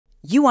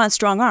You want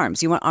strong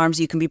arms. You want arms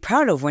you can be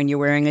proud of when you're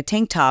wearing a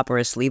tank top or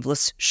a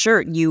sleeveless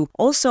shirt. You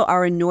also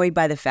are annoyed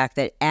by the fact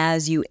that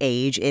as you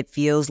age, it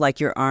feels like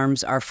your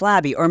arms are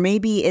flabby. Or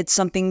maybe it's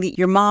something that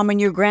your mom and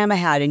your grandma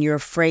had and you're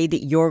afraid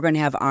that you're going to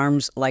have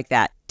arms like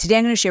that. Today,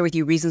 I'm going to share with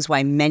you reasons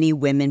why many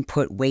women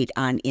put weight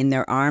on in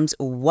their arms,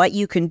 what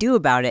you can do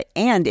about it,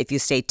 and if you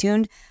stay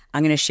tuned,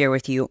 I'm going to share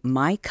with you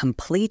my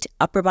complete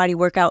upper body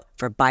workout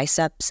for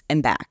biceps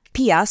and back.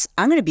 P.S.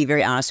 I'm going to be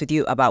very honest with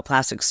you about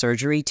plastic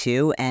surgery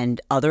too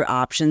and other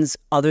options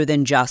other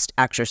than just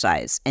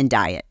exercise and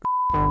diet.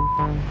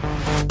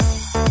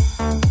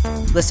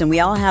 Listen, we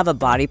all have a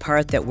body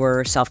part that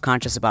we're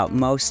self-conscious about.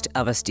 Most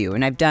of us do.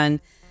 And I've done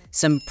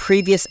some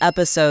previous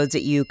episodes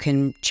that you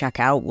can check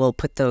out. We'll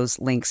put those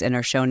links in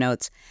our show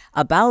notes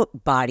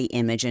about body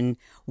image and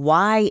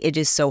why it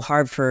is so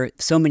hard for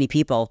so many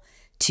people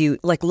to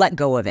let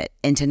go of it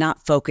and to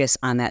not focus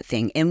on that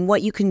thing and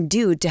what you can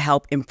do to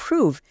help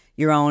improve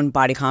your own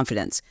body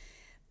confidence.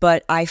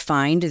 But I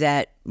find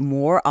that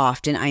more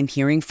often I'm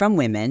hearing from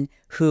women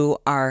who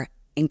are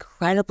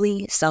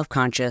incredibly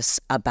self-conscious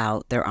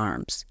about their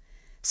arms.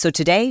 So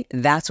today,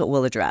 that's what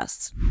we'll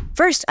address.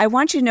 First, I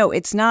want you to know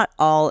it's not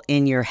all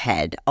in your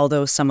head,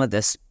 although some of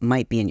this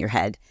might be in your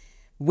head.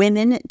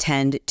 Women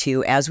tend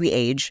to, as we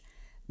age,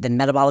 the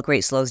metabolic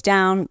rate slows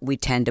down, we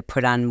tend to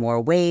put on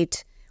more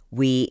weight,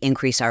 we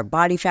increase our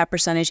body fat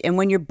percentage, and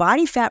when your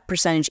body fat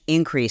percentage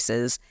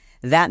increases,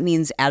 that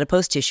means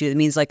adipose tissue. It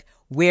means like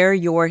where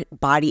your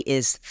body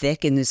is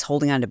thick and is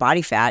holding on to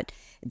body fat,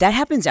 that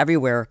happens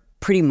everywhere,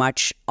 pretty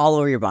much all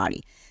over your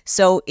body.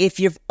 So if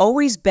you've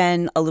always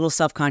been a little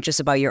self-conscious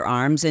about your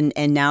arms and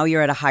now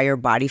you're at a higher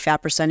body fat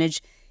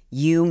percentage,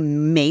 you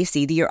may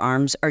see that your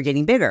arms are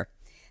getting bigger.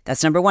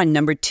 That's number one.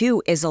 Number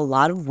two is a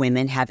lot of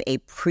women have a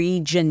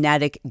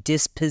pre-genetic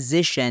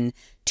disposition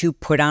to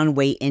put on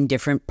weight in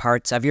different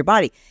parts of your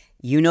body.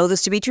 You know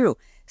this to be true.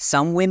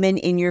 Some women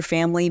in your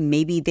family,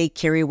 maybe they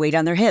carry weight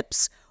on their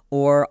hips,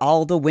 or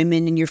all the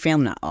women in your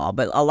family, not all,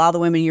 but a lot of the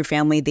women in your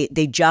family,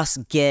 they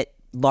just get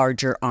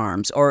larger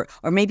arms, or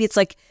maybe it's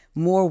like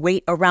more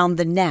weight around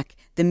the neck,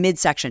 the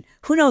midsection.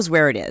 Who knows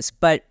where it is?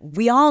 But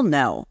we all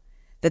know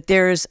that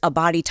there's a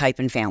body type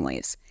in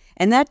families.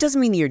 And that doesn't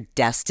mean you're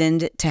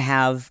destined to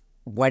have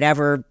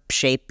whatever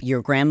shape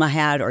your grandma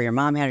had or your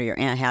mom had or your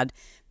aunt had,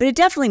 but it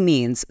definitely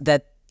means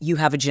that you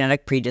have a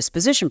genetic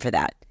predisposition for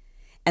that.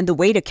 And the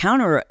way to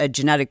counter a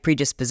genetic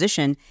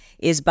predisposition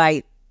is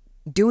by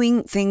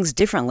doing things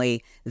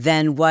differently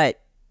than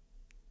what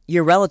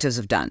your relatives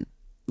have done.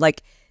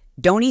 Like,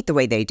 don't eat the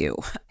way they do.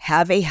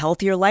 Have a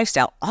healthier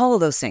lifestyle, all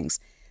of those things.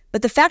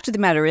 But the fact of the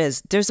matter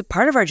is, there's a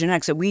part of our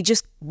genetics that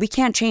we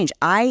can't change.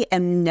 I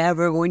am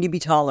never going to be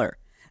taller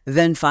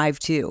than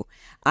 5'2".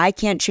 I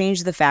can't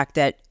change the fact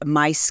that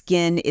my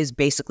skin is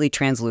basically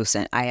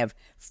translucent. I have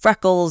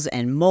freckles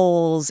and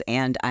moles,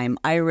 and I'm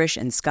Irish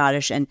and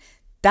Scottish, and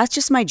that's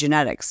just my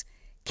genetics.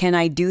 Can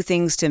I do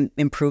things to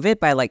improve it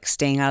by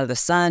staying out of the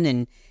sun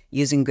and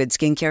using good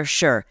skincare?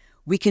 Sure.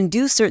 We can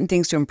do certain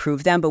things to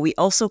improve them, but we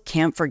also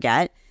can't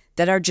forget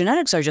that our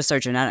genetics are just our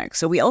genetics.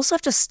 So we also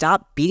have to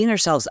stop beating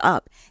ourselves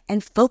up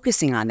and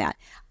focusing on that.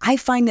 I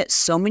find that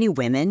so many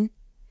women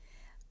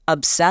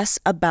obsess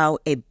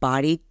about a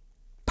body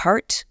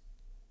part,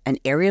 an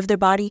area of their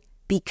body,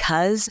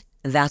 because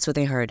that's what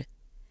they heard.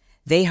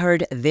 They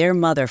heard their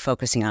mother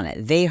focusing on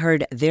it. They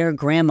heard their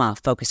grandma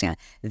focusing on it.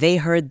 They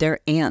heard their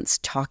aunts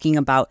talking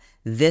about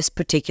this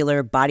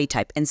particular body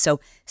type. And so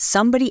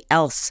somebody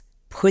else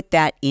put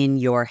that in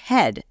your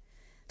head.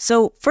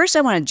 So first,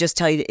 I want to just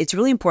tell you that it's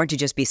really important to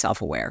just be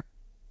self-aware.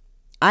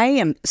 I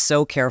am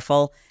so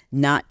careful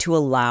not to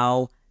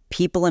allow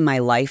people in my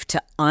life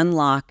to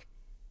unlock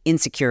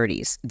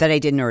insecurities that I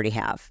didn't already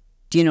have.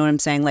 Do you know what I'm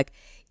saying? Like,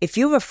 if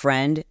you have a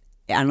friend,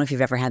 I don't know if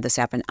you've ever had this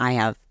happen. I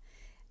have.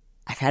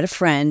 I've had a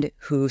friend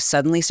who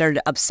suddenly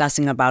started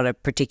obsessing about a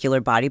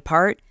particular body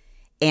part,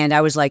 and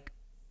I was like,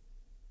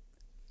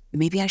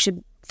 maybe I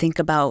should think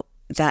about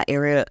that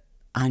area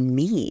on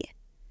me.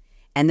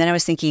 And then I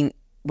was thinking,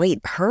 wait,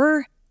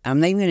 her?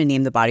 I'm not even going to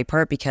name the body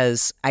part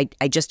because I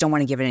just don't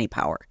want to give it any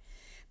power.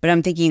 But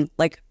I'm thinking,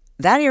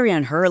 that area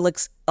on her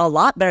looks a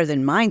lot better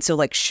than mine.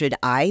 So, should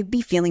I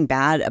be feeling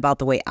bad about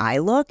the way I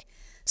look?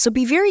 So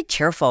be very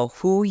careful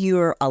who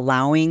you're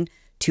allowing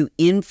to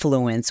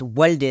influence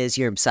what it is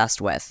you're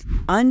obsessed with.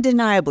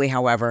 Undeniably,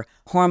 however,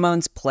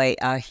 hormones play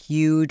a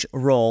huge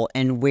role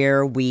in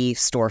where we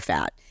store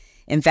fat.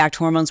 In fact,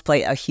 hormones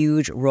play a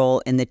huge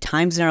role in the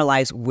times in our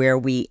lives where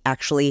we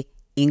actually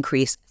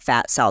increase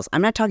fat cells.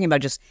 I'm not talking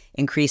about just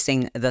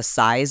increasing the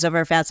size of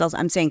our fat cells.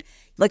 I'm saying,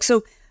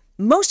 so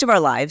most of our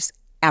lives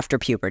after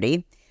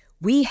puberty,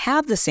 we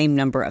have the same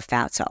number of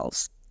fat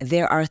cells.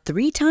 There are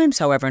 3 times,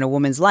 however, in a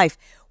woman's life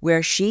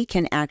where she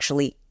can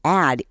actually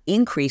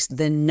increase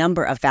the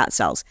number of fat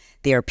cells.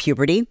 They are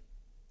puberty,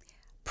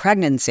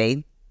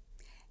 pregnancy,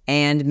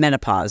 and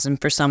menopause,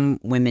 and for some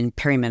women,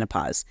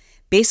 perimenopause.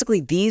 Basically,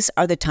 these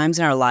are the times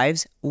in our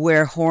lives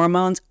where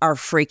hormones are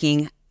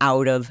freaking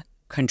out of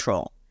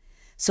control.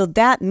 So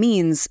that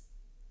means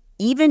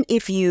even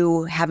if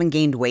you haven't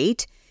gained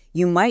weight,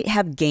 you might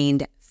have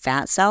gained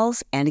fat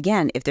cells. And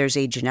again, if there's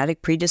a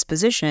genetic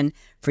predisposition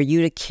for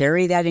you to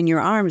carry that in your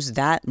arms,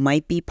 that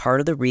might be part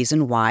of the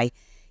reason why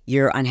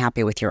you're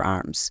unhappy with your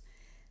arms.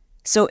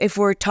 So if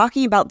we're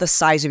talking about the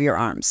size of your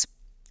arms,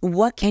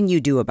 what can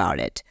you do about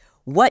it?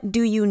 What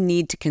do you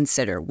need to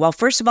consider? Well,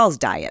 first of all is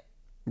diet,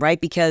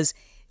 right? Because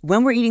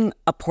when we're eating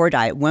a poor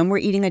diet, when we're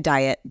eating a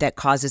diet that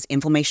causes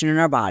inflammation in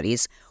our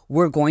bodies,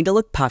 we're going to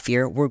look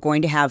puffier. We're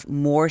going to have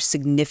more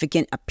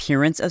significant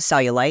appearance of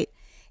cellulite.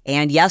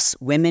 And yes,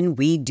 women,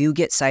 we do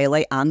get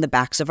cellulite on the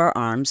backs of our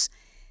arms.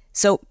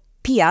 So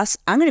P.S.,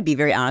 I'm going to be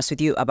very honest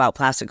with you about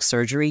plastic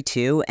surgery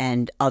too,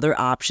 and other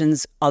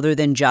options other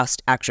than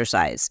just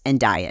exercise and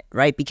diet,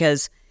 right?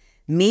 Because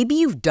maybe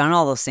you've done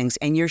all those things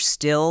and you're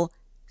still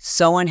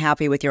so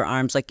unhappy with your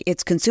arms. Like,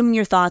 it's consuming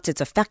your thoughts.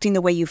 It's affecting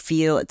the way you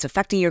feel. It's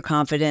affecting your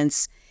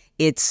confidence.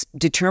 It's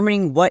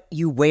determining what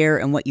you wear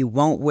and what you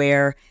won't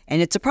wear.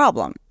 And it's a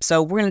problem.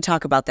 So we're going to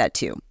talk about that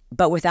too.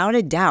 But without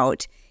a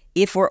doubt,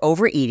 if we're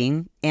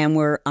overeating and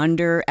we're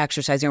under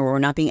exercising or we're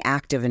not being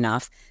active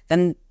enough,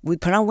 then we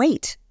put on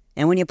weight.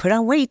 And when you put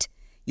on weight,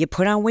 you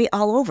put on weight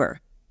all over.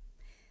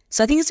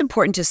 So I think it's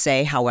important to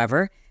say,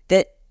 however,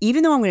 that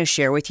even though I'm going to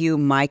share with you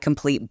my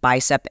complete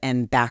bicep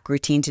and back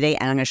routine today,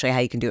 and I'm going to show you how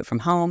you can do it from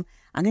home,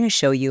 I'm going to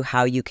show you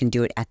how you can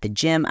do it at the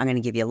gym. I'm going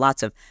to give you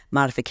lots of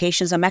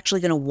modifications. I'm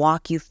actually going to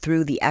walk you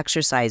through the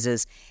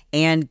exercises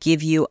and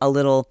give you a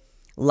little,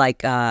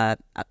 like a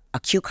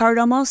cue card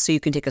almost, so you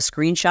can take a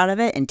screenshot of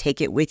it and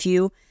take it with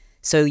you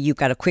so you've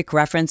got a quick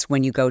reference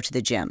when you go to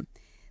the gym.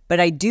 But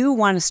I do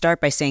want to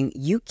start by saying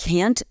you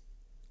can't,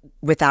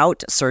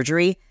 without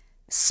surgery,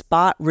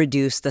 spot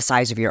reduce the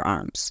size of your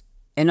arms.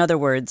 In other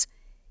words,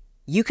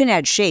 you can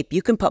add shape,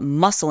 you can put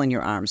muscle in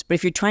your arms, but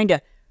if you're trying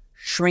to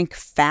shrink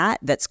fat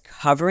that's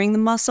covering the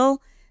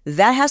muscle,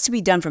 that has to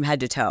be done from head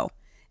to toe.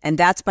 And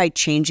that's by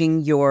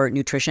changing your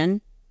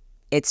nutrition.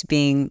 It's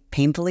being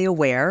painfully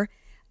aware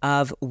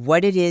of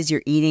what it is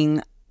you're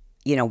eating,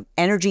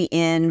 energy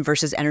in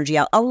versus energy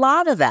out. A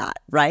lot of that,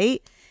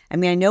 right? I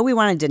mean, I know we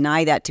want to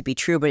deny that to be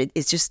true, but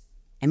it's just,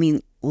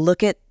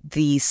 look at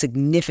the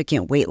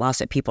significant weight loss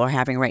that people are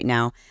having right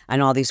now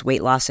on all these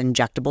weight loss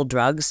injectable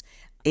drugs.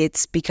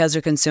 It's because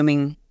they're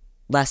consuming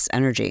less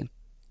energy.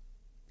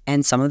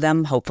 And some of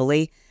them,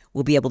 hopefully,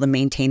 will be able to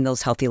maintain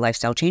those healthy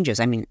lifestyle changes.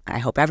 I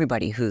hope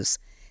everybody who's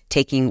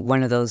taking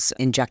one of those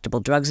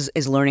injectable drugs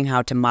is learning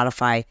how to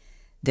modify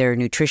their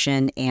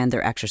nutrition and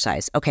their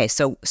exercise. Okay,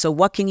 so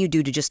what can you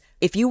do to just,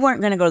 if you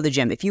weren't going to go to the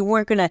gym, if you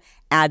weren't going to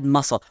add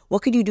muscle,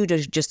 what could you do to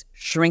just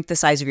shrink the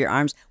size of your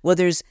arms? Well,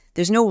 there's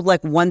no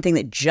like one thing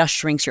that just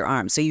shrinks your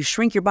arms. So you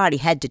shrink your body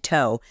head to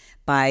toe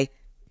by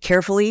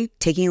carefully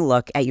taking a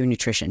look at your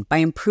nutrition, by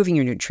improving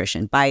your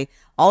nutrition, by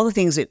all the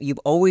things that you've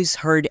always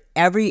heard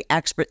every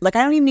expert, like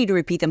I don't even need to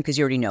repeat them because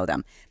you already know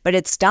them, but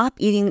it's stop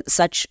eating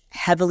such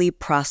heavily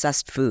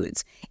processed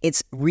foods.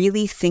 It's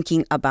really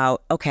thinking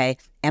about, okay,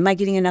 am I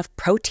getting enough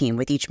protein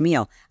with each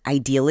meal?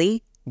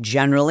 Ideally,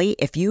 generally,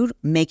 if you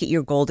make it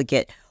your goal to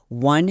get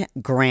 1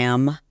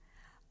 gram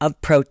of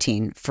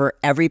protein for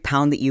every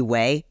pound that you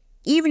weigh,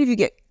 even if you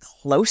get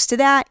close to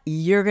that,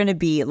 you're going to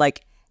be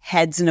like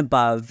heads and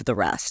above the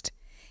rest.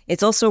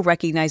 It's also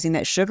recognizing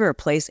that sugar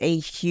plays a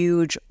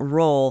huge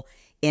role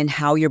in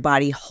how your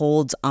body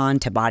holds on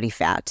to body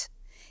fat.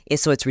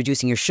 So it's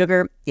reducing your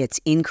sugar, it's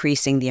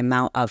increasing the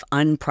amount of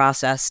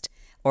unprocessed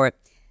or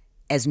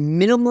as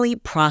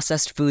minimally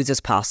processed foods as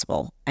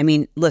possible.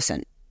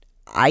 Listen,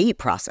 I eat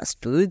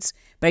processed foods,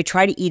 but I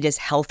try to eat as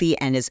healthy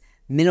and as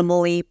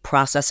minimally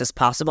processed as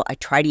possible. I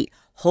try to eat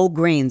whole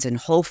grains and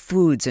whole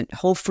foods and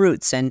whole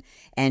fruits and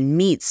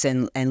meats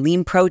and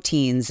lean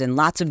proteins and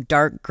lots of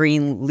dark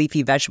green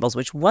leafy vegetables,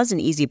 which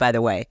wasn't easy, by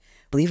the way.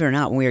 Believe it or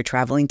not, when we were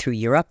traveling through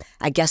Europe,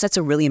 I guess that's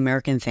a really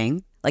American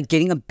thing. Like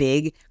getting a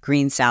big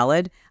green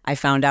salad, I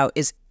found out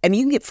is, you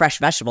can get fresh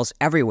vegetables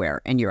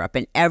everywhere in Europe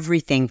and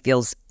everything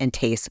feels and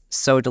tastes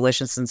so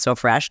delicious and so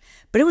fresh,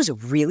 but it was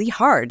really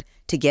hard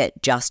to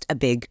get just a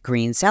big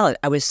green salad.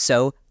 I was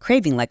so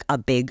craving like a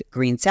big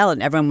green salad.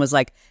 And everyone was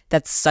like,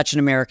 that's such an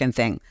American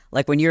thing.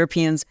 Like when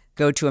Europeans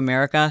go to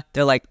America,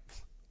 they're like,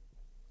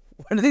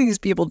 what are these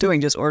people doing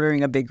just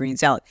ordering a big green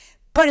salad?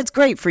 But it's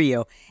great for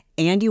you.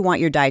 And you want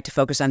your diet to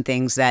focus on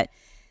things that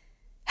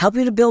help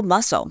you to build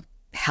muscle,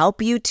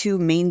 help you to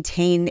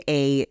maintain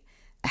a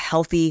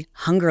healthy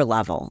hunger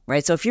level,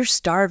 right? So if you're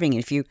starving,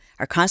 if you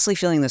are constantly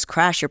feeling this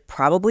crash, you're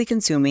probably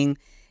consuming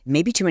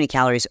maybe too many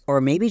calories or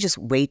maybe just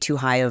way too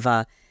high of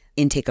a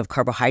intake of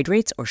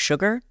carbohydrates or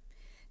sugar.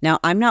 Now,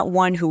 I'm not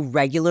one who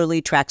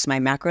regularly tracks my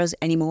macros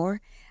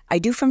anymore. I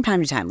do from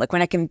time to time. Like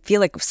when I can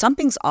feel like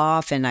something's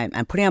off and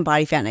I'm putting on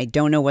body fat and I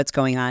don't know what's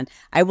going on,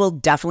 I will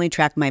definitely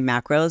track my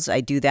macros.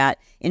 I do that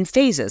in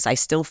phases. I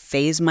still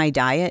phase my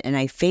diet, and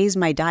I phase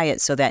my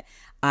diet so that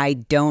I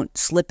don't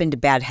slip into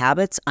bad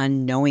habits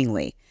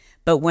unknowingly.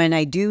 But when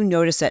I do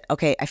notice that,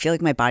 okay, I feel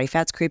like my body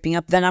fat's creeping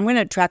up, then I'm going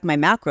to track my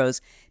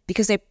macros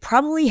because I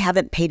probably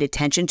haven't paid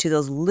attention to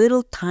those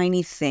little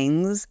tiny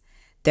things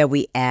that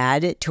we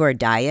add to our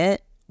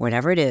diet,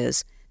 whatever it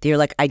is. They're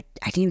like, I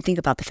didn't even think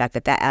about the fact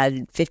that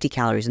added 50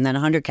 calories and then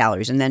 100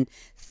 calories and then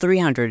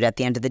 300 at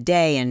the end of the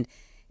day.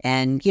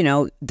 And you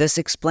know, this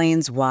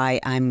explains why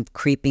I'm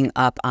creeping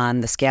up on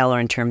the scale or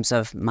in terms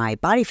of my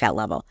body fat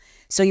level.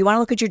 So you want to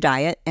look at your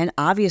diet, and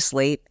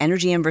obviously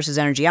energy in versus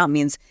energy out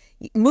means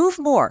move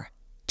more.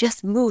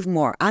 Just move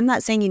more. I'm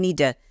not saying you need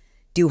to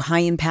do high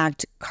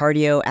impact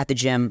cardio at the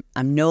gym.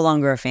 I'm no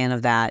longer a fan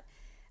of that.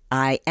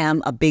 I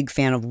am a big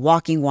fan of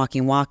walking.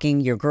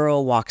 Your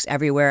girl walks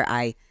everywhere.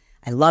 I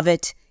love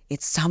it.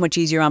 It's so much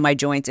easier on my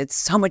joints. It's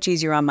so much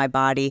easier on my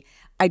body.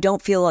 I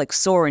don't feel like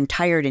sore and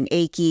tired and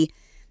achy.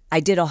 I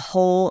did a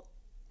whole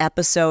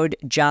episode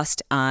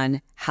just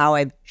on how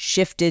I've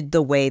shifted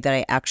the way that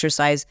I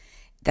exercise.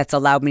 That's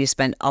allowed me to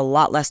spend a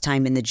lot less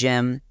time in the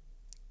gym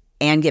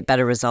and get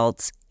better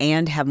results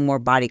and have more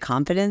body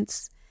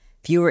confidence,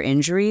 fewer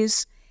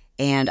injuries.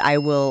 And I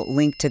will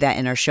link to that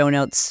in our show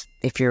notes.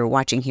 If you're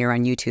watching here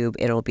on YouTube,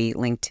 it'll be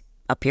linked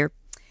up here.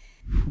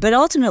 But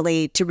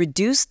ultimately, to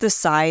reduce the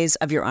size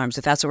of your arms,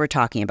 if that's what we're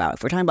talking about,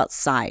 if we're talking about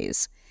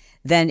size,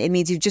 then it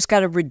means you've just got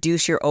to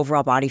reduce your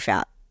overall body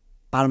fat,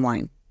 bottom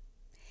line.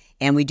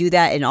 And we do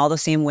that in all the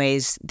same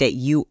ways that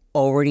you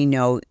already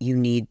know you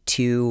need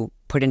to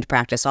put into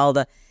practice, all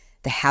the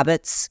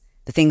habits,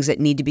 the things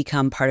that need to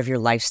become part of your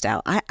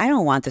lifestyle. I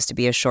don't want this to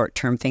be a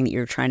short-term thing that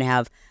you're trying to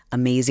have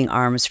amazing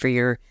arms for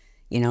your,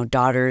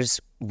 daughter's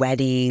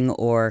wedding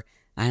or,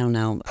 I don't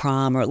know,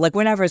 prom or like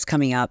whenever it's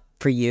coming up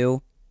for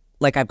you.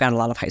 Like I've got a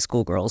lot of high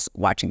school girls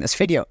watching this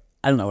video.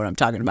 I don't know what I'm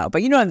talking about,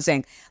 but you know what I'm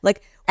saying?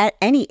 Like at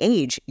any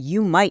age,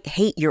 you might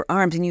hate your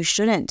arms and you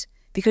shouldn't,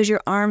 because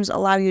your arms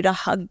allow you to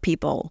hug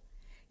people.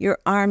 Your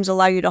arms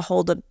allow you to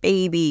hold a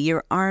baby.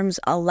 Your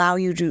arms allow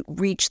you to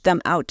reach them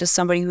out to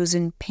somebody who's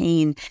in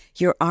pain.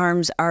 Your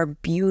arms are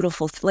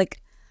beautiful. Like,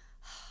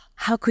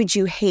 how could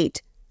you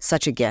hate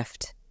such a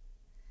gift?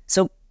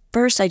 So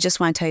first, I just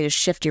want to tell you to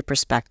shift your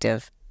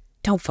perspective.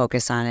 Don't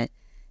focus on it.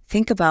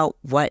 Think about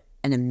what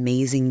an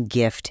amazing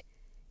gift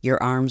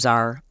your arms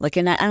are. Like,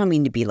 and I don't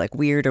mean to be like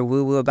weird or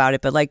woo-woo about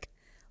it, but like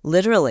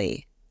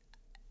literally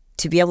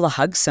to be able to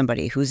hug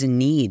somebody who's in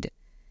need.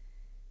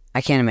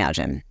 I can't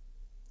imagine.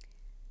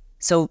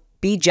 So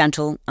be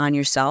gentle on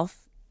yourself,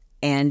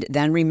 and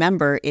then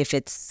remember, if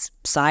it's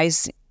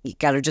size, you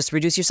got to just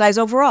reduce your size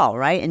overall,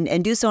 right?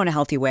 And do so in a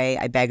healthy way,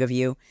 I beg of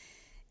you.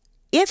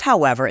 If,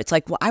 however, it's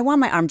like, well, I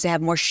want my arms to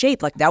have more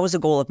shape, like that was a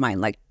goal of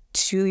mine. Like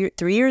 3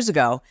 years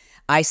ago,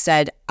 I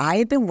said,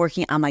 I've been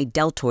working on my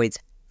deltoids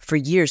for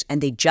years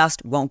and they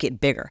just won't get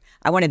bigger.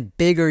 I wanted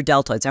bigger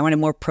deltoids. I wanted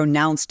more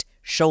pronounced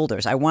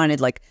shoulders. I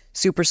wanted like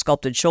super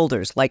sculpted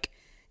shoulders, like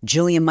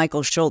Jillian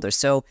Michaels' shoulders.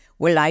 So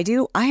what did I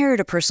do? I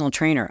hired a personal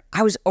trainer.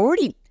 I was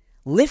already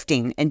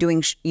lifting and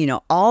doing,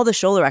 all the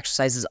shoulder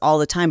exercises all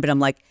the time, but I'm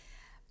like,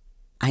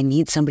 I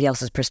need somebody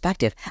else's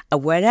perspective.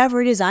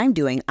 Whatever it is I'm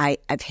doing,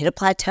 I've hit a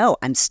plateau.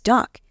 I'm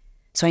stuck.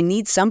 So I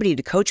need somebody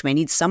to coach me. I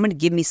need someone to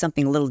give me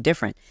something a little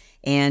different.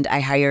 And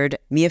I hired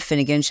Mia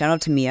Finnegan. Shout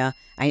out to Mia.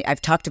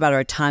 I've talked about her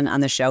a ton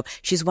on the show.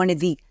 She's one of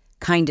the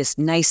kindest,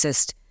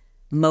 nicest,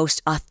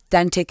 most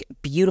authentic,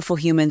 beautiful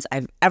humans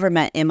I've ever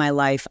met in my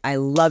life. I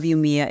love you,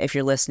 Mia, if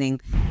you're listening.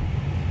 Go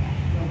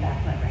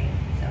back foot, right?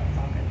 So it's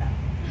all good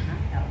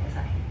though. Elbow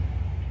side.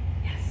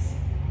 Yes.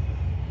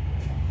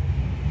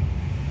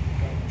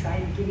 Good. Try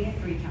to give me a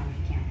 3 count if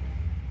you can.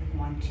 Like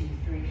 1, 2,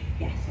 3.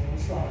 Yes, a little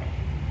slower.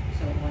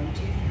 So 1, 2,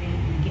 3.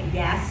 You get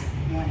yes.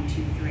 1,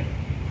 2, 3.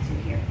 So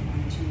here,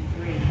 1, 2,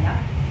 3.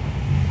 Yep.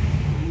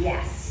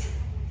 Yes.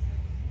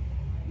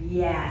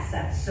 Yes,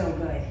 that's so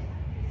good.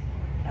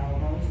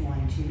 Elbows,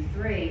 1, 2,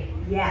 3.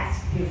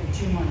 Yes, beautiful.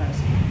 2 more of those.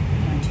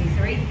 1, 2,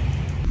 3.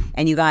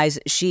 And you guys,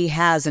 she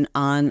has an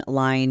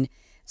online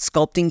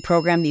sculpting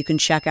program that you can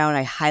check out.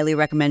 I highly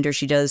recommend her.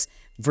 She does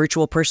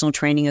virtual personal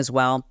training as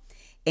well.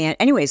 And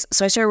anyways,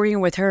 so I started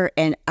working with her,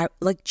 and I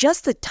like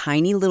just the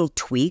tiny little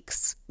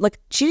tweaks. Like,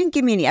 she didn't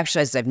give me any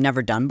exercises I've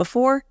never done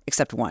before,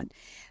 except one.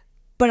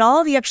 But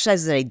all of the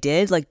exercises that I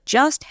did, like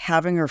just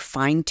having her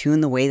fine tune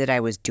the way that I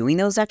was doing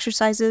those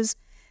exercises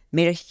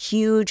made a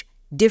huge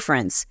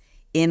difference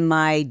in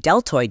my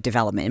deltoid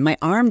development, in my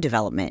arm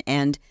development.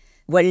 And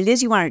what it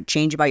is you want to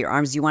change about your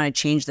arms, you want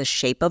to change the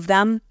shape of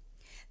them,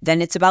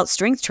 then it's about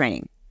strength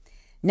training.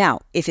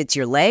 Now, if it's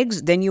your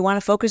legs, then you want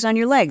to focus on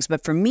your legs.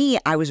 But for me,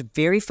 I was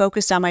very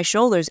focused on my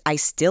shoulders. I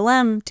still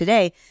am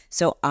today.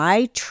 So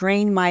I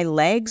train my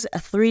legs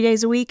 3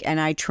 days a week, and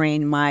I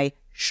train my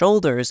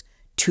shoulders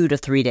 2 to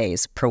 3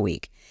 days per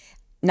week.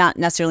 Not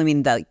necessarily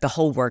mean that the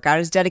whole workout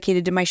is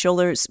dedicated to my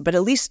shoulders, but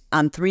at least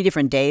on 3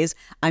 different days,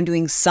 I'm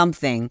doing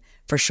something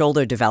for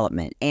shoulder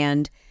development.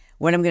 And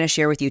what I'm going to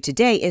share with you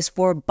today is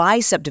for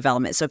bicep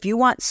development. So if you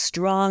want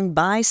strong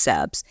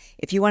biceps,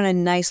 if you want a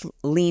nice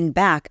lean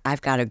back,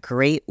 I've got a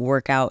great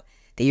workout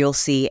that you'll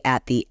see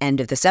at the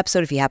end of this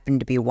episode if you happen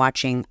to be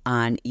watching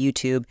on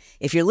YouTube.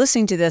 If you're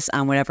listening to this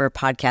on whatever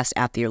podcast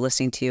app that you're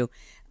listening to,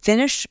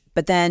 finish,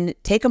 but then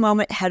take a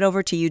moment, head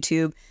over to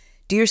YouTube,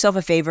 do yourself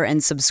a favor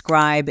and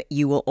subscribe.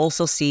 You will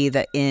also see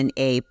that in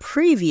a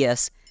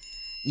previous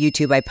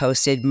YouTube I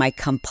posted my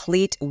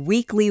complete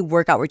weekly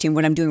workout routine,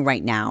 what I'm doing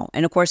right now.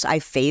 And of course, I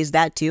phase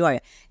that too.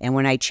 And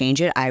when I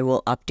change it, I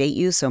will update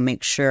you. So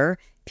make sure,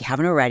 if you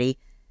haven't already,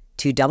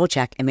 to double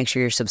check and make sure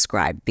you're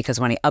subscribed, because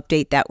when I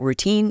update that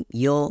routine,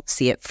 you'll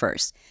see it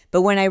first.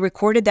 But when I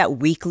recorded that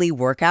weekly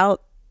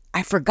workout,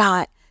 I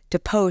forgot to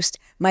post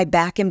my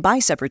back and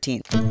bicep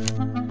routine.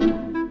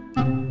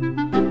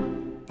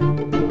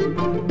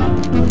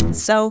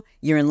 So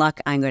you're in luck.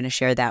 I'm going to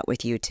share that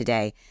with you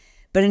today.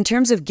 But in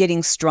terms of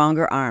getting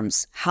stronger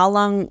arms, how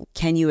long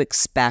can you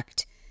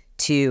expect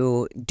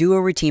to do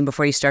a routine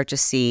before you start to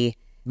see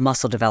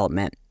muscle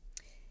development?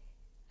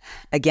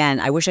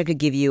 Again, I wish I could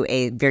give you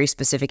a very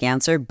specific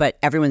answer, but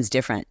everyone's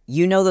different.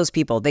 You know those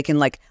people, they can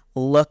like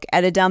look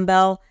at a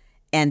dumbbell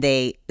and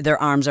their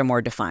arms are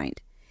more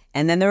defined.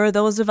 And then there are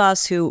those of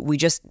us who we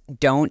just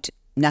don't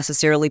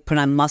necessarily put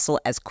on muscle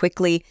as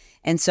quickly.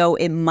 And so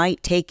it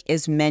might take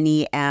as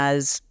many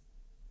as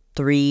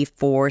 3,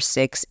 4,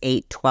 6,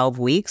 8, 12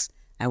 weeks.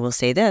 I will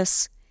say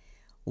this,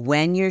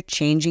 when you're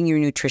changing your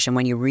nutrition,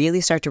 when you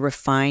really start to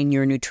refine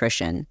your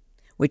nutrition,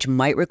 which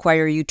might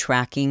require you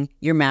tracking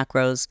your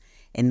macros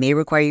and may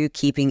require you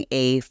keeping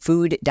a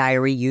food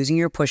diary using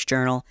your push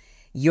journal,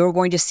 you're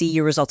going to see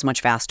your results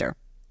much faster,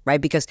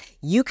 right? Because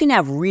you can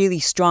have really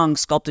strong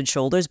sculpted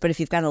shoulders, but if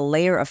you've got a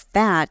layer of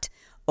fat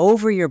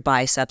over your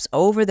biceps,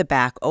 over the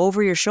back,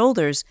 over your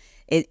shoulders,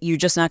 you're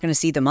just not going to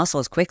see the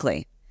muscle as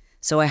quickly.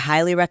 So I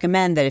highly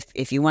recommend that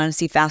if you want to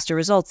see faster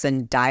results,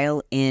 then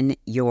dial in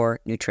your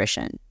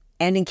nutrition.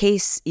 And in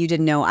case you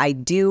didn't know, I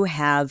do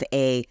have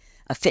a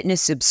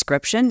fitness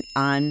subscription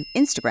on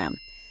Instagram.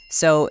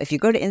 So if you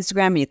go to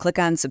Instagram and you click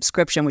on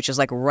subscription, which is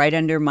like right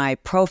under my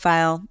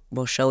profile,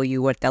 we'll show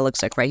you what that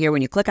looks like right here.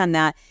 When you click on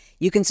that,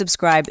 you can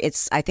subscribe.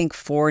 It's, I think,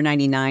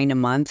 $4.99 a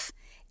month.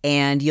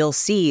 And you'll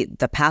see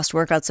the past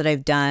workouts that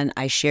I've done.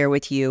 I share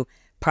with you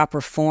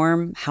proper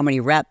form, how many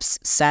reps,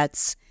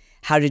 sets,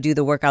 how to do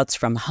the workouts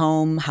from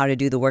home, how to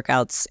do the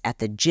workouts at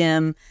the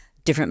gym,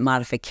 different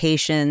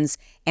modifications,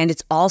 and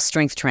it's all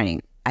strength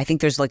training. I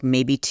think there's like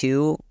maybe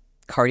 2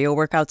 cardio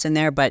workouts in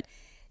there, but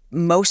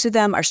most of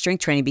them are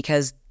strength training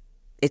because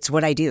it's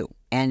what I do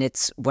and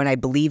it's what I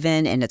believe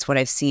in and it's what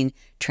I've seen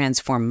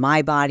transform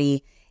my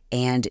body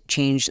and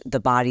change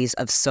the bodies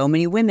of so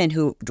many women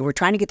who were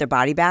trying to get their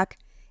body back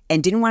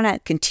and didn't want to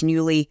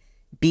continually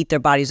beat their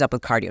bodies up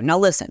with cardio. Now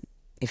listen,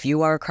 if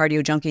you are a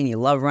cardio junkie and you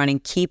love running,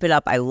 keep it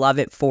up. I love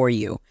it for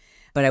you.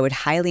 But I would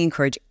highly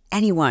encourage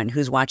anyone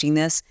who's watching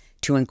this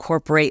to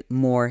incorporate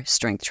more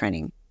strength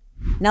training.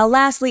 Now,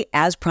 lastly,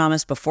 as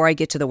promised, before I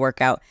get to the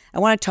workout, I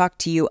want to talk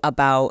to you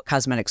about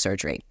cosmetic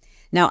surgery.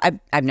 Now,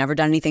 I've never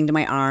done anything to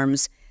my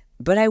arms,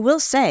 but I will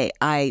say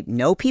I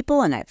know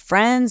people and I have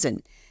friends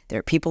and there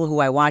are people who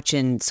I watch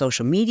in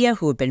social media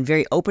who have been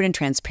very open and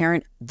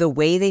transparent. The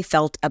way they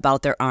felt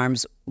about their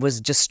arms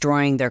was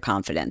destroying their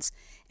confidence.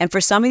 And for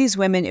some of these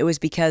women, it was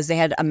because they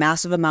had a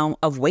massive amount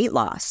of weight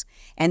loss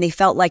and they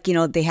felt like,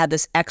 they had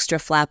this extra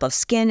flap of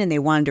skin and they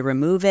wanted to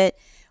remove it.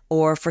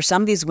 Or for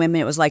some of these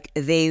women, it was like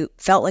they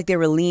felt like they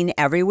were lean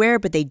everywhere,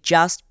 but they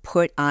just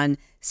put on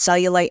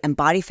cellulite and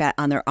body fat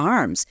on their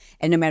arms.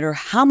 And no matter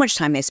how much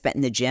time they spent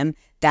in the gym,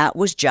 that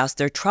was just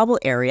their trouble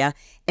area.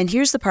 And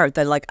here's the part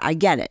that I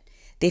get it.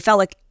 They felt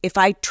like if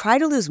I try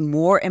to lose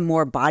more and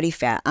more body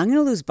fat, I'm going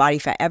to lose body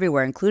fat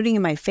everywhere, including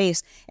in my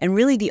face. And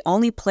really the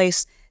only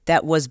place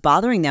that was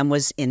bothering them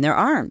was in their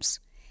arms.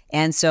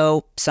 And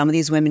so some of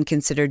these women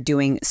considered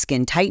doing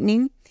skin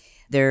tightening.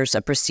 There's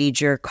a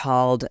procedure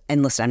called,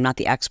 and listen, I'm not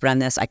the expert on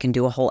this. I can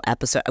do a whole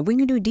episode. We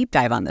can do a deep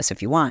dive on this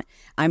if you want.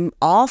 I'm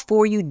all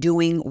for you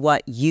doing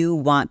what you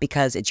want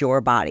because it's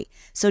your body.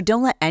 So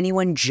don't let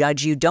anyone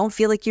judge you. Don't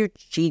feel like you're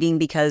cheating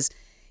because,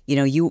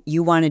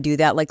 you want to do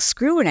that.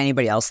 Screw what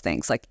anybody else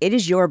thinks. It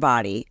is your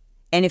body.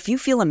 And if you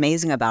feel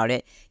amazing about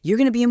it, you're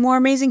going to be a more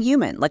amazing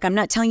human. I'm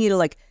not telling you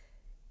to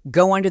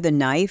go under the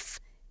knife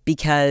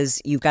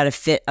because you've got to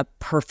fit a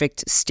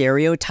perfect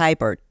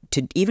stereotype or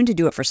to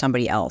do it for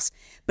somebody else.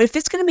 But if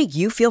it's going to make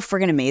you feel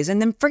friggin' amazing,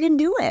 then friggin'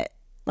 do it.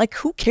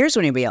 Who cares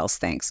what anybody else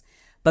thinks?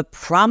 But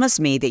promise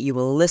me that you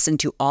will listen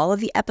to all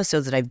of the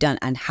episodes that I've done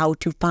on how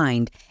to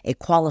find a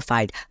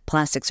qualified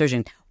plastic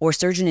surgeon or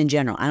surgeon in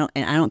general. I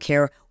don't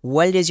care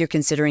what it is you're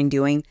considering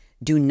doing.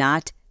 Do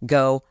not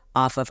go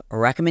off of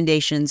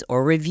recommendations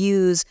or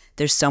reviews.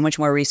 There's so much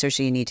more research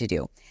that you need to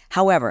do.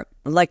 However,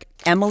 like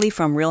Emily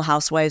from Real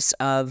Housewives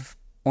of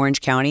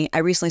Orange County, I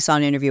recently saw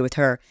an interview with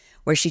her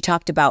where she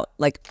talked about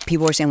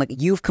people were saying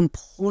you've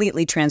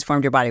completely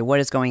transformed your body. What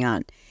is going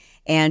on?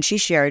 And she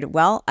shared,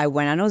 well, I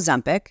went on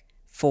Ozempic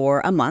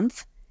for a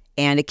month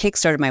and it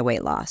kickstarted my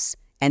weight loss.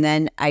 And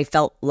then I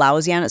felt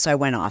lousy on it, so I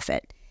went off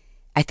it.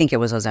 I think it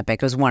was Ozempic.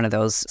 It was one of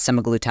those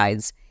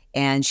semaglutides.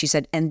 And she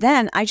said, and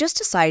then I just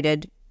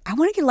decided I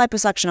want to get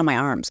liposuction on my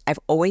arms. I've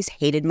always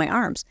hated my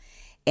arms.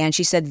 And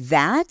she said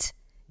that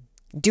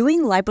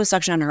doing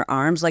liposuction on her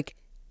arms,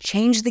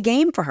 changed the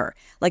game for her.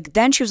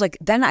 Then she was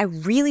then I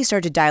really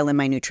started to dial in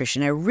my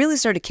nutrition. I really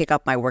started to kick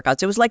up my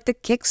workouts. It was like the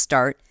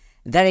kickstart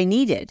that I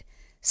needed.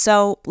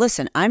 So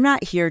listen, I'm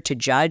not here to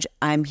judge.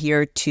 I'm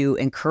here to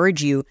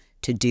encourage you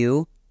to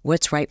do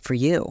what's right for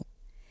you.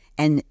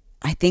 And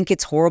I think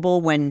it's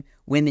horrible when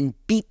women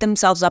beat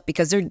themselves up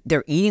because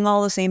they're eating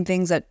all the same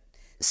things that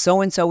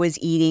so-and-so is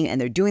eating and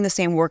they're doing the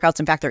same workouts.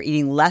 In fact, they're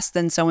eating less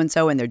than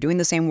so-and-so and they're doing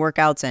the same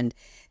workouts. And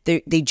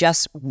they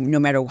just, no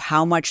matter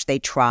how much they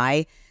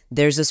try,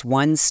 there's this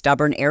one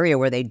stubborn area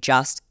where they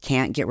just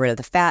can't get rid of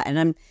the fat. And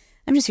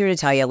I'm just here to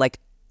tell you, like,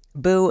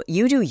 boo,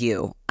 you do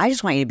you. I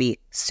just want you to be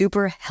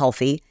super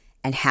healthy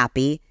and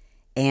happy.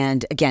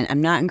 And again,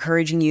 I'm not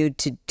encouraging you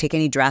to take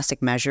any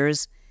drastic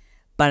measures,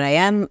 but I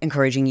am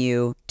encouraging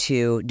you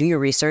to do your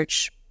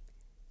research,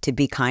 to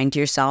be kind to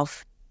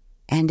yourself.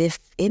 And if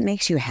it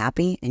makes you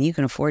happy and you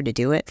can afford to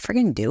do it,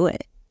 friggin' do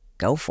it.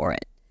 Go for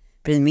it.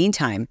 But in the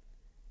meantime,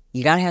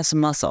 you got to have some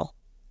muscle.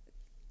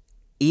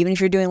 Even if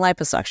you're doing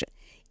liposuction,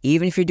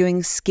 even if you're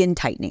doing skin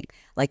tightening,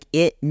 like,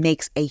 it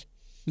makes a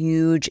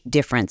huge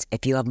difference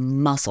if you have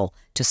muscle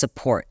to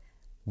support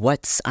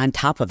what's on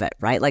top of it,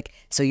 right? Like,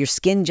 so your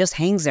skin just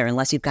hangs there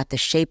unless you've got the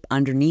shape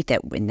underneath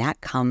it, and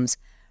that comes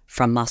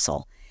from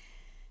muscle.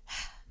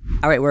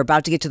 All right, we're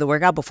about to get to the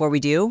workout. Before we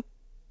do,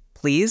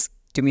 please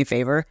do me a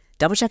favor,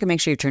 double check and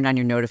make sure you turned on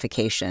your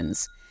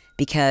notifications,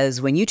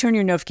 because when you turn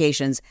your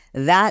notifications,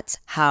 that's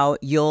how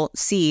you'll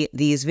see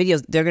these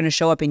videos. They're going to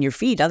show up in your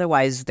feed.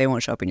 Otherwise, they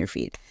won't show up in your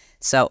feed.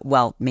 So,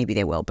 well, maybe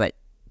they will, but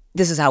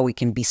this is how we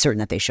can be certain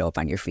that they show up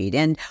on your feed.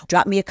 And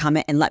drop me a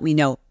comment and let me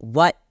know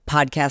what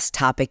podcast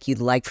topic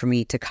you'd like for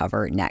me to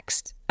cover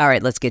next. All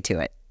right, let's get to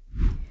it.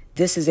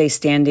 This is a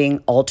standing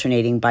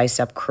alternating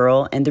bicep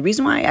curl. And the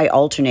reason why I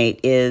alternate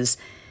is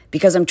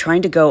because I'm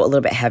trying to go a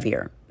little bit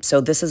heavier.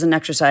 So this is an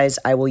exercise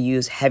I will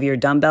use heavier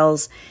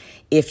dumbbells.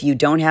 If you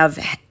don't have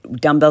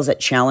dumbbells that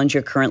challenge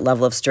your current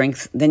level of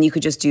strength, then you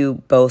could just do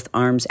both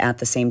arms at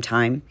the same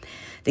time.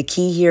 The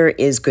key here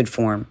is good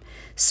form.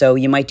 So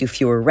you might do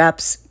fewer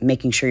reps,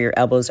 making sure your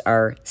elbows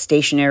are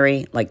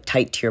stationary, like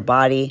tight to your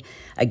body.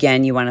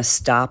 Again, you want to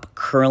stop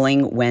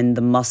curling when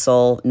the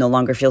muscle no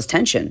longer feels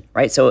tension,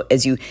 right? So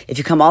if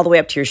you come all the way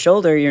up to your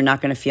shoulder, you're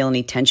not going to feel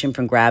any tension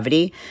from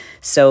gravity.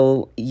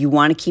 So you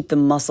want to keep the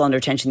muscle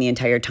under tension the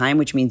entire time,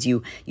 which means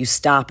you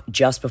stop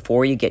just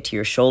before you get to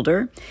your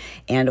shoulder.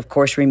 And of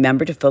course,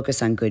 remember to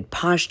focus on good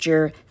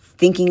posture,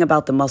 thinking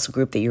about the muscle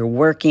group that you're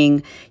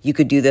working. You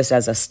could do this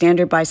as a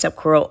standard bicep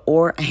curl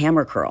or a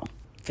hammer curl.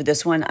 For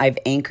this one, I've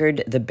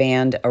anchored the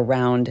band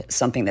around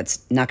something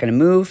that's not going to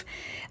move.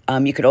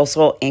 You could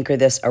also anchor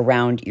this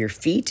around your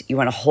feet. You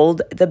want to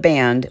hold the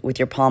band with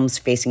your palms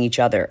facing each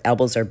other.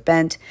 Elbows are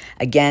bent.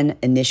 Again,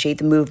 initiate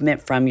the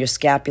movement from your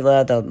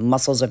scapula, the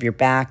muscles of your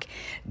back.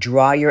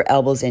 Draw your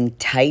elbows in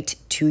tight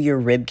to your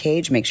rib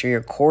cage. Make sure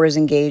your core is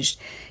engaged.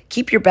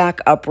 Keep your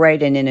back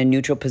upright and in a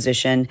neutral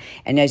position.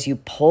 And as you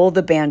pull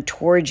the band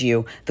towards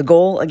you, the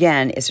goal,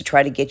 again, is to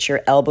try to get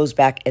your elbows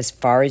back as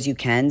far as you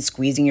can,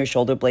 squeezing your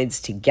shoulder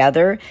blades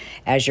together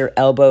as your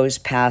elbows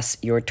pass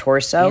your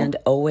torso. And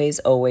always,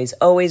 always,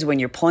 always, when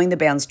you're pulling the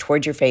bands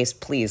towards your face,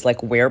 please,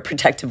 like, wear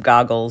protective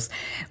goggles.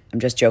 I'm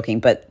just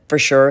joking, but for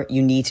sure,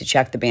 you need to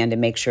check the band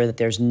and make sure that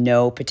there's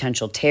no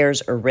potential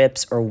tears or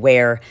rips or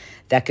wear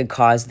that could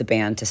cause the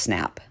band to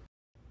snap.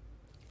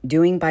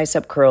 Doing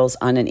bicep curls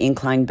on an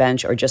incline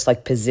bench, or just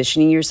like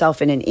positioning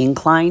yourself in an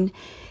incline,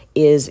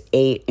 is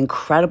an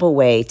incredible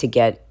way to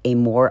get a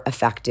more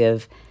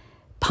effective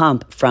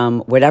pump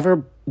from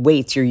whatever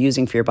weights you're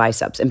using for your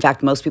biceps. In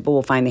fact, most people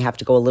will find they have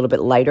to go a little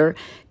bit lighter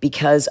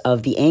because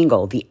of the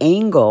angle. The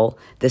angle,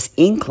 this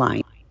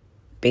incline,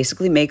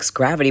 basically makes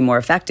gravity more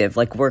effective.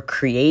 Like, we're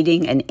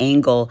creating an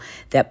angle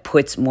that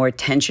puts more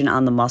tension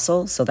on the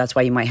muscle. So that's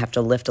why you might have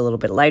to lift a little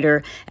bit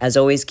lighter. As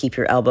always, keep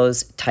your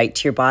elbows tight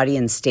to your body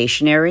and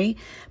stationary.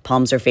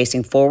 Palms are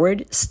facing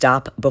forward.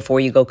 Stop before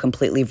you go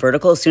completely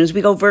vertical. As soon as we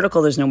go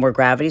vertical, there's no more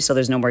gravity, so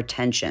there's no more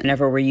tension.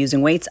 Whenever we're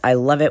using weights, I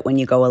love it when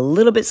you go a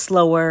little bit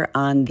slower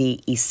on the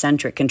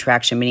eccentric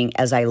contraction, meaning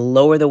as I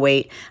lower the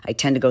weight, I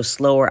tend to go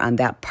slower on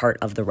that part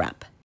of the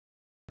rep.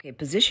 Okay,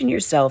 position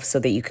yourself so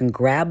that you can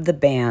grab the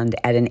band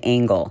at an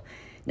angle.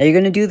 Now, you're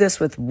going to do this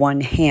with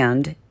one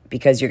hand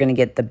because you're going to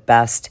get the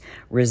best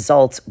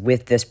results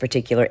with this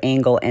particular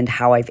angle and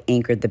how I've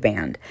anchored the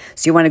band.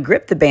 So you want to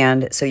grip the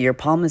band so your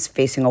palm is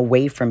facing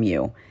away from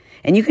you.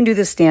 And you can do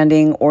this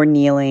standing or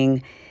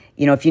kneeling.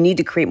 You know, if you need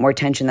to create more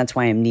tension, that's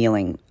why I'm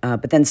kneeling.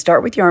 But then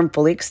start with your arm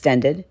fully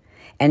extended.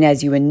 And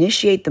as you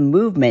initiate the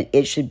movement,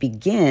 it should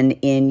begin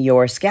in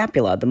your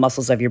scapula, the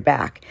muscles of your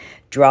back.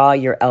 Draw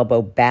your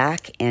elbow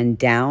back and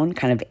down,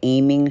 kind of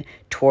aiming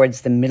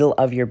towards the middle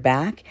of your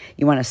back.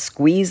 You want to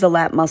squeeze the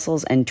lat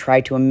muscles and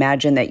try to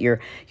imagine that you're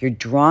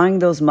drawing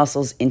those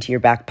muscles into your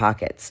back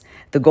pockets.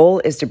 The goal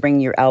is to bring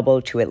your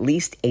elbow to at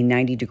least a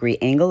 90-degree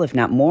angle, if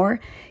not more.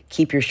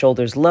 Keep your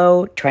shoulders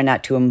low. Try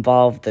not to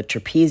involve the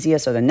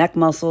trapezius or the neck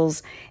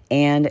muscles,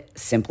 and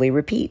simply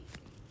repeat.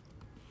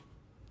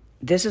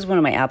 This is one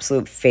of my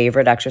absolute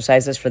favorite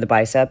exercises for the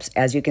biceps.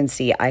 As you can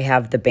see, I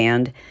have the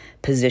band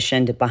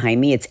positioned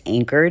behind me. It's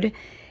anchored.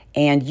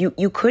 And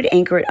you could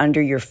anchor it under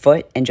your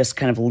foot and just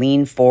kind of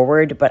lean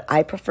forward, but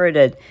I prefer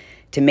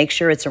to make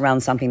sure it's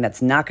around something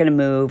that's not going to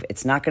move,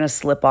 it's not going to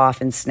slip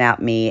off and snap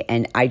me,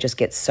 and I just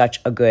get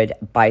such a good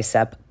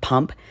bicep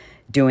pump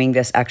doing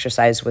this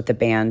exercise with the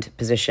band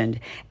positioned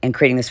and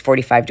creating this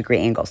 45-degree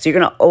angle. So you're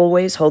going to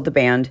always hold the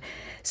band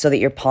so that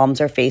your palms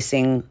are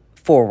facing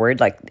forward,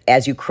 like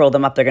as you curl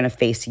them up, they're going to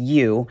face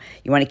you.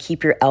 You want to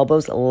keep your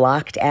elbows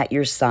locked at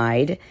your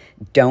side.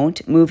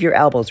 Don't move your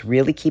elbows.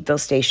 Really keep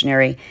those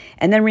stationary.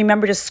 And then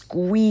remember to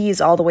squeeze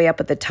all the way up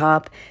at the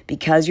top.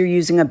 Because you're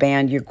using a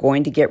band, you're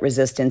going to get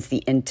resistance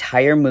the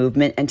entire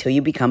movement until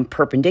you become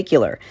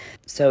perpendicular.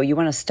 So you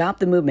want to stop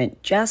the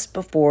movement just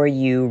before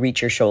you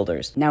reach your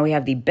shoulders. Now we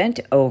have the bent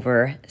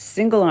over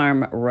single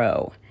arm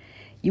row.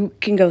 You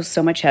can go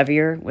so much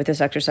heavier with this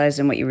exercise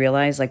than what you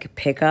realize. Like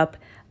pick up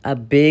a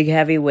big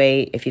heavy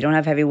weight. If you don't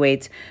have heavy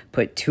weights,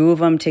 put 2 of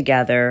them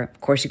together.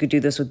 Of course, you could do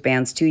this with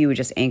bands too. You would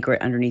just anchor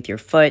it underneath your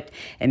foot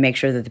and make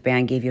sure that the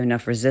band gave you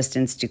enough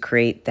resistance to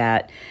create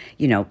that,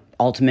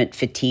 ultimate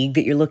fatigue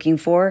that you're looking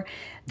for.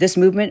 This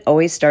movement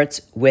always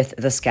starts with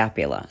the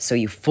scapula. So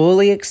you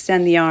fully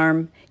extend the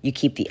arm. You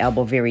keep the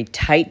elbow very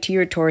tight to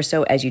your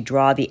torso as you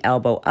draw the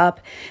elbow up.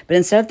 But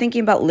instead of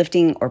thinking about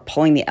lifting or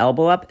pulling the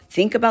elbow up,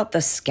 think about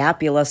the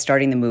scapula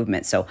starting the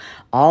movement. So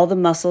all the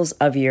muscles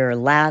of your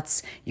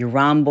lats, your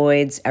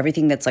rhomboids,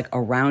 everything that's like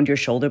around your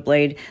shoulder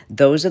blade,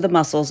 those are the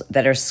muscles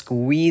that are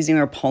squeezing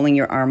or pulling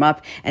your arm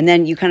up. And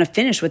then you kind of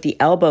finish with the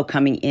elbow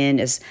coming in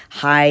as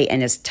high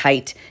and as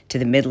tight to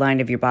the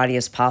midline of your body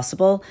as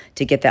possible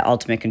to get that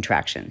ultimate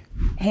contraction.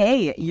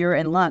 Hey, you're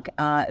in luck.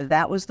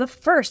 That was the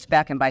first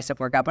back and bicep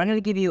workout, but I'm going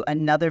to give you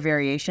another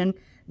variation.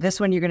 This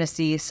one, you're going to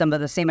see some of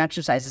the same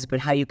exercises, but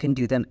how you can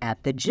do them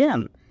at the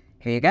gym.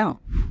 Here you go.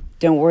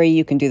 Don't worry,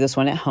 you can do this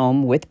one at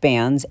home with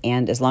bands,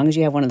 and as long as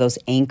you have one of those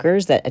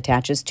anchors that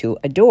attaches to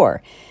a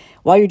door.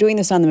 While you're doing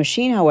this on the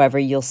machine, however,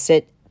 you'll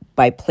sit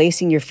by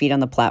placing your feet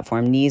on the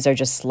platform. Knees are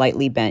just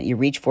slightly bent. You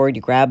reach forward,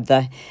 you grab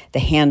the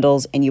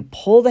handles, and you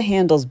pull the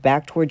handles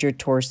back towards your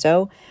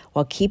torso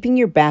while keeping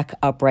your back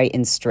upright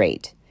and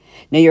straight.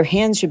 Now, your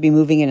hands should be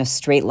moving in a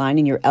straight line,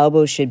 and your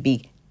elbows should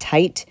be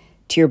tight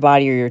to your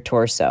body or your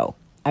torso.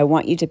 I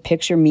want you to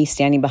picture me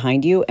standing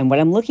behind you, and what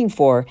I'm looking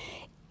for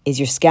is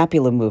your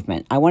scapular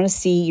movement. I want to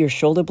see your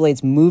shoulder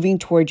blades moving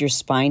toward your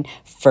spine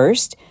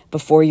first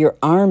before your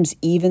arms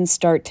even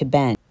start to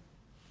bend.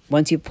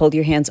 Once you've pulled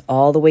your hands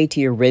all the way to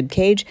your rib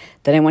cage,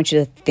 then I want you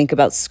to think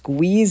about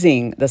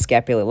squeezing the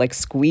scapula, like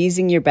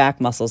squeezing your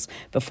back muscles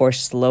before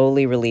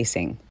slowly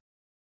releasing.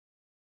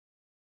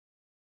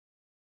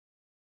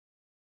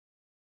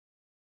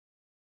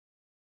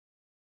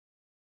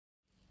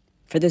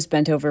 For this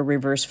bent over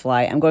reverse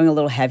fly, I'm going a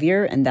little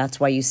heavier, and that's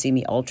why you see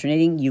me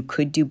alternating. You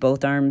could do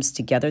both arms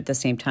together at the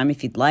same time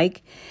if you'd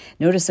like.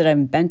 Notice that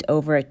I'm bent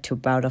over to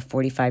about a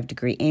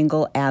 45-degree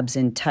angle, abs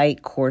in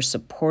tight, core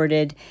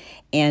supported,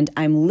 and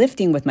I'm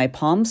lifting with my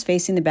palms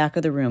facing the back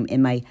of the room,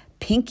 and my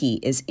pinky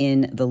is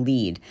in the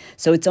lead.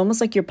 So it's almost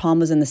like your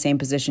palm is in the same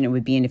position it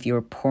would be in if you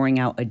were pouring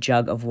out a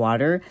jug of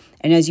water.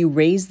 And as you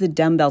raise the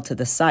dumbbell to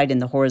the side in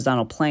the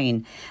horizontal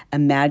plane,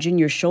 imagine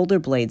your shoulder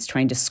blades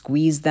trying to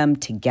squeeze them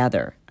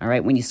together. All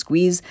right, when you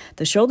squeeze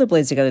the shoulder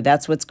blades together,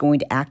 that's what's going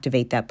to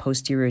activate that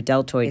posterior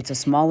deltoid. It's a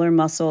smaller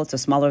muscle. It's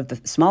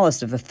the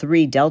smallest of the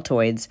 3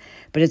 deltoids,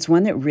 but it's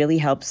one that really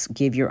helps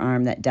give your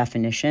arm that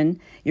definition.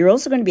 You're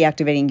also going to be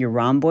activating your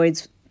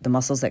rhomboids, the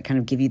muscles that kind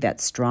of give you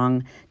that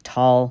strong,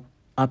 tall,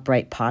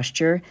 upright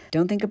posture.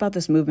 Don't think about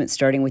this movement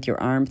starting with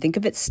your arm. Think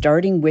of it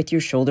starting with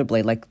your shoulder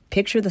blade. Like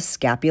picture the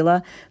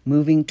scapula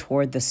moving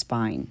toward the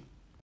spine.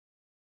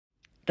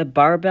 The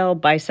barbell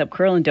bicep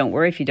curl, and don't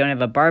worry if you don't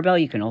have a barbell,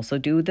 you can also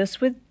do this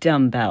with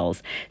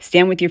dumbbells.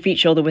 Stand with your feet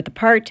shoulder width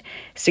apart,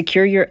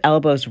 secure your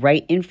elbows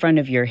right in front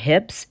of your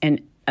hips, and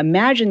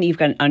imagine that you've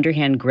got an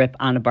underhand grip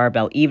on a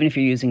barbell, even if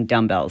you're using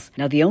dumbbells.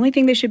 Now, the only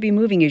thing that should be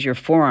moving is your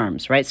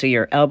forearms, right? So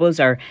your elbows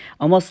are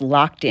almost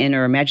locked in,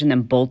 or imagine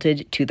them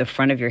bolted to the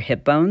front of your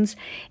hip bones,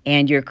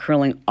 and you're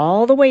curling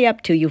all the way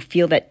up till you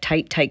feel that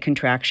tight, tight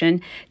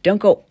contraction. Don't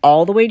go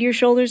all the way to your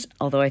shoulders,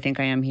 although I think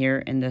I am here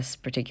in this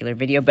particular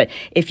video. But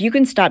if you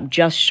can stop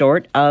just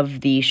short of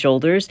the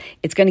shoulders,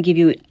 it's going to give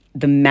you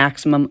the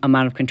maximum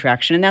amount of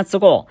contraction, and that's the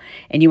goal.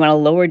 And you want to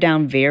lower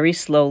down very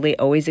slowly,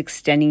 always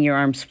extending your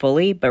arms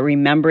fully, but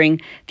remembering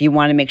that you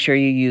want to make sure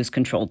you use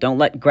control. Don't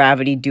let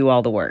gravity do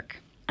all the work.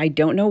 I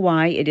don't know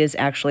why it is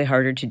actually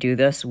harder to do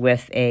this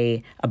with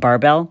a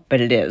barbell,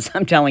 but it is,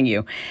 I'm telling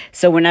you.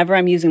 So whenever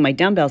I'm using my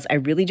dumbbells, I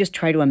really just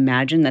try to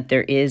imagine that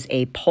there is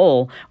a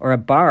pole or a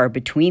bar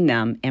between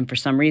them, and for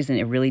some reason,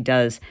 it really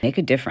does make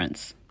a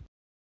difference.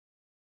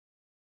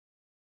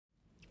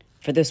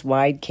 For this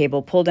wide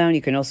cable pull down,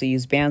 you can also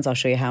use bands. I'll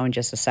show you how in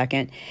just a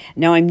second.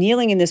 Now I'm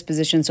kneeling in this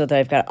position so that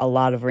I've got a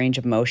lot of range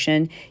of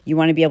motion. You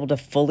want to be able to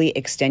fully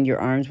extend your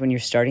arms when you're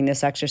starting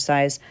this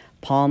exercise.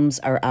 Palms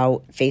are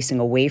out facing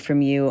away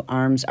from you.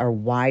 Arms are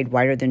wide,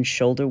 wider than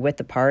shoulder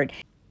width apart.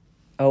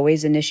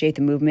 Always initiate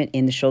the movement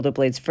in the shoulder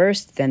blades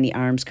first, then the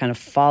arms kind of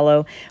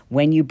follow.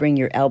 When you bring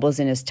your elbows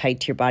in as tight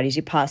to your body as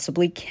you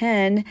possibly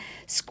can,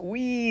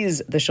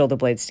 squeeze the shoulder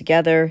blades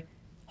together.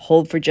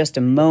 Hold for just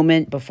a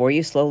moment before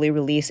you slowly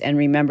release. And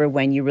remember,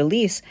 when you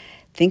release,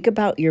 think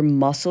about your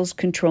muscles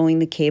controlling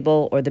the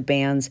cable or the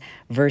bands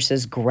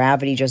versus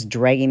gravity just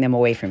dragging them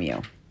away from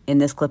you. In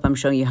this clip, I'm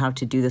showing you how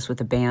to do this with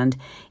a band.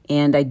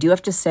 And I do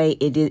have to say,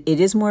 it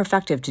is more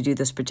effective to do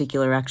this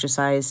particular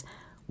exercise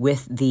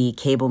with the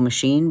cable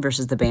machine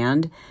versus the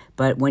band.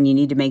 But when you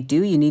need to make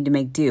do, you need to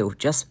make do.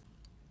 Just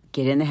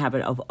get in the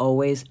habit of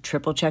always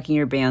triple checking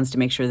your bands to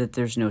make sure that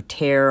there's no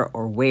tear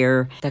or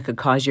wear that could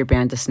cause your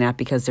band to snap,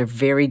 because they're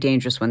very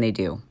dangerous when they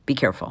do. Be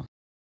careful.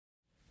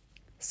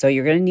 So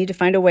you're going to need to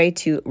find a way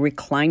to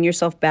recline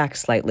yourself back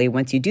slightly.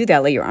 Once you do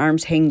that, let your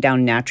arms hang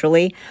down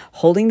naturally,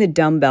 holding the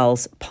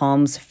dumbbells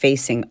palms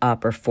facing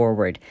up or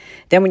forward.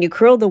 Then when you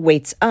curl the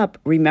weights up,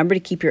 remember to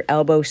keep your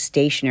elbow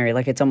stationary,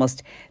 like it's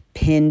almost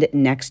pinned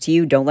next to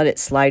you. Don't let it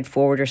slide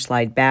forward or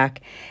slide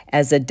back.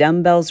 As the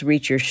dumbbells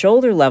reach your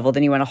shoulder level,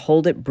 then you want to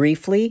hold it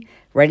briefly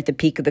right at the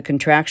peak of the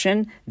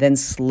contraction, then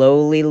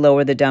slowly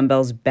lower the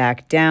dumbbells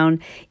back down.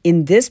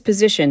 In this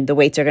position, the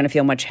weights are going to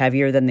feel much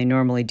heavier than they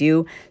normally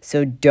do,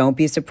 so don't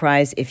be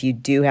surprised if you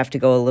do have to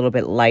go a little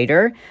bit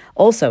lighter.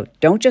 Also,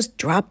 don't just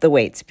drop the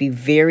weights. Be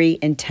very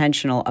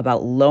intentional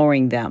about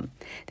lowering them.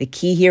 The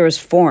key here is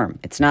form.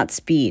 It's not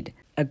speed.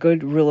 A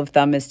good rule of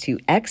thumb is to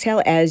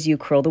exhale as you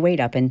curl the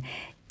weight up and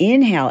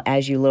inhale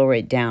as you lower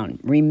it down.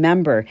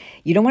 Remember,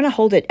 you don't want to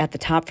hold it at the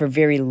top for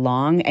very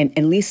long, and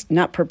at least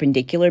not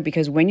perpendicular,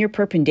 because when you're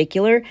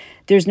perpendicular,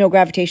 there's no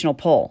gravitational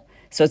pull.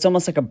 So it's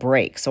almost like a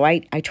brake. So I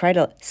try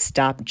to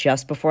stop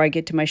just before I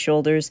get to my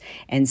shoulders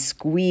and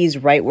squeeze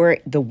right where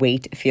the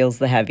weight feels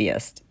the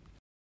heaviest.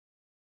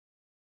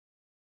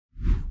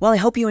 Well, I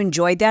hope you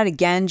enjoyed that.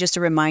 Again, just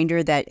a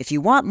reminder that if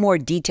you want more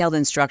detailed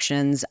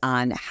instructions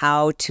on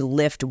how to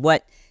lift,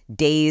 what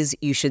days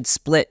you should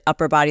split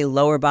upper body,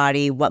 lower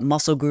body, what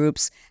muscle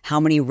groups, how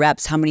many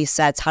reps, how many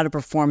sets, how to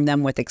perform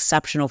them with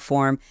exceptional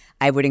form,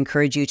 I would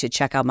encourage you to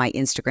check out my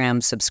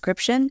Instagram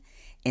subscription.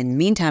 In the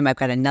meantime, I've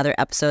got another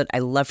episode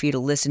I'd love for you to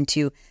listen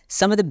to,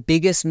 some of the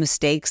biggest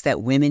mistakes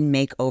that women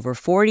make over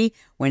 40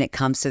 when it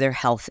comes to their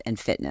health and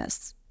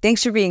fitness.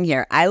 Thanks for being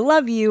here. I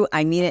love you.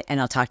 I mean it,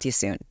 and I'll talk to you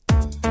soon.